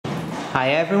Hi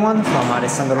everyone, from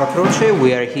Alessandro Croce.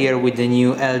 We are here with the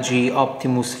new LG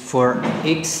Optimus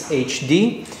 4X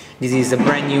HD. This is a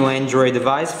brand new Android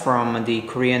device from the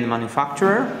Korean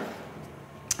manufacturer.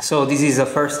 So this is a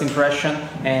first impression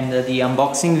and the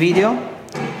unboxing video.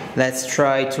 Let's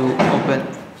try to open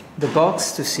the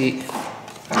box to see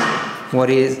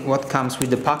what comes with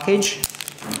the package.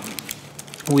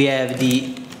 We have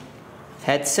the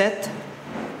headset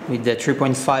with the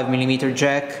 3.5mm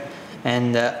jack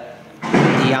and the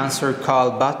answer call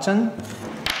button.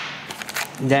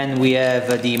 Then we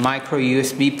have the micro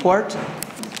USB port,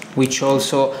 which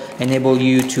also enable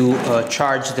you to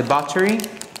charge the battery.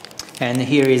 And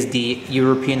here is the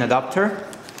European adapter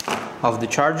of the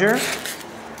charger.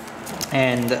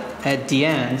 And at the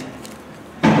end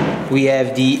we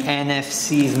have the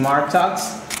NFC smart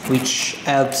tags, which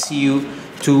helps you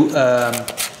to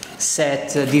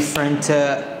set different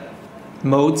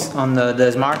modes on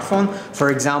the smartphone. For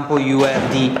example, you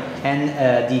have the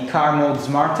car mode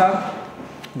smart tag,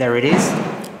 there it is,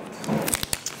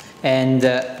 and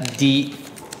the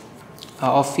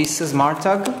office smart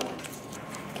tag.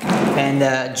 And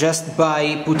just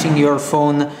by putting your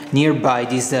phone nearby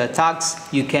these tags,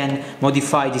 you can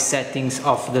modify the settings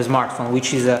of the smartphone,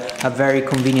 which is a very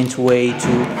convenient way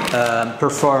to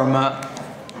perform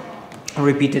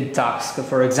repeated tasks.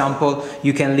 For example,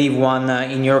 you can leave one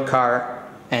in your car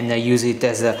and use it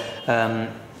as a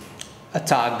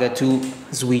tag to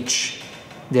switch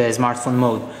the smartphone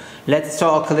mode. Let's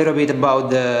talk a little bit about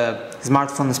the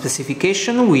smartphone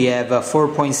specification. We have a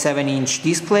 4.7-inch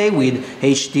display with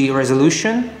HD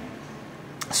resolution.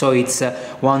 So it's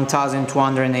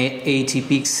 1280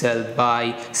 pixel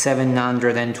by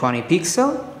 720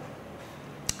 pixel.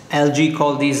 LG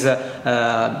called this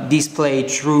display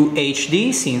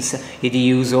TrueHD since it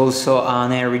uses also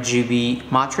an RGB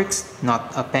matrix,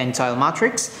 not a pentile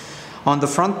matrix. On the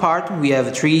front part we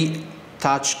have 3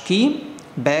 touch key: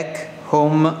 back,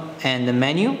 home and the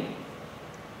menu,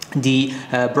 the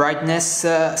brightness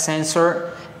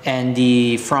sensor and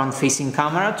the front facing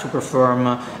camera to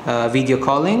perform video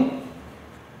calling.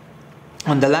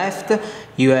 On the left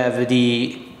you have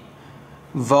the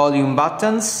volume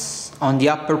buttons. On the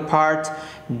upper part,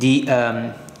 the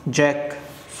jack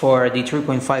for the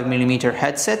 3.5mm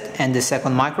headset and the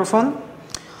second microphone.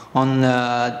 On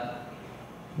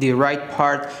the right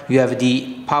part, you have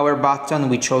the power button,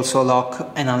 which also lock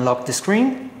and unlock the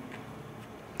screen.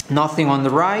 Nothing on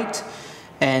the right.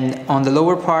 And on the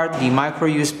lower part, the micro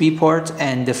USB port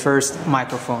and the first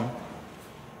microphone.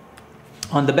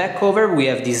 On the back cover, we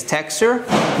have this texture,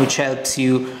 which helps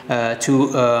you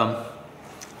to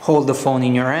hold the phone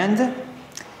in your hand,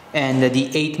 and the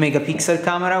 8-megapixel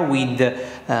camera with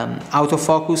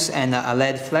autofocus and a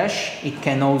LED flash. It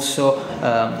can also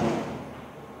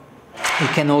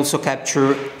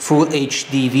capture full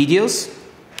HD videos.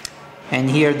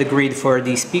 And here the grid for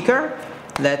the speaker.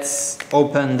 Let's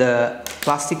open the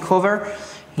plastic cover.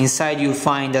 Inside you'll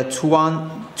find a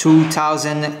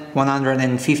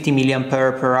 2150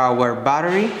 mAh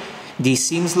battery, the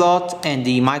SIM slot and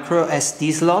the micro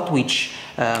SD slot, which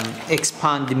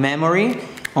expand the memory.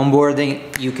 On board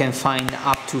you can find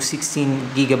up to 16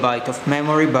 GB of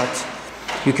memory, but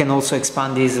you can also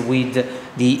expand this with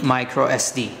the micro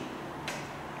SD.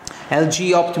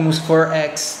 LG Optimus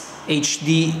 4X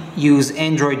HD use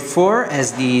Android 4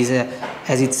 as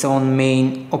its own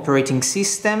main operating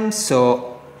system.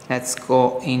 So let's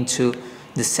go into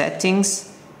the settings,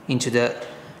 into the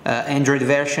Android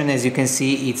version. As you can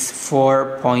see, it's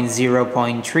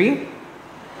 4.0.3.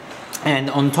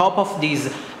 And on top of this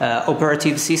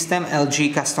operative system,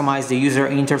 LG customized the user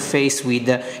interface with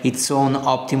its own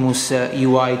Optimus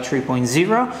UI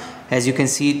 3.0. As you can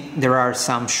see, there are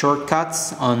some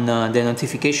shortcuts on the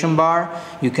notification bar.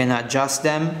 You can adjust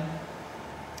them,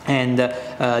 and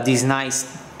these nice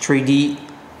 3D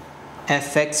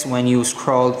effects when you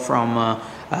scroll from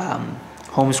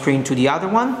home screen to the other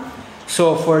one.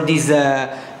 So for this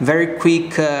very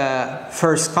quick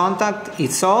first contact,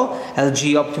 it's all.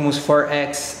 LG Optimus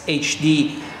 4X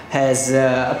HD has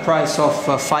a price of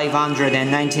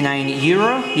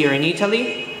 €599 here in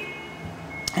Italy,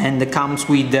 and it comes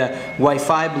with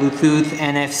Wi-Fi, Bluetooth,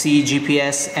 NFC,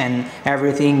 GPS and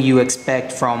everything you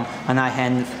expect from an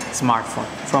high-end smartphone.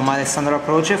 From Alessandro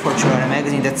Croce for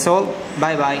CellulareMagazine, that's all.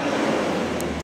 Bye bye.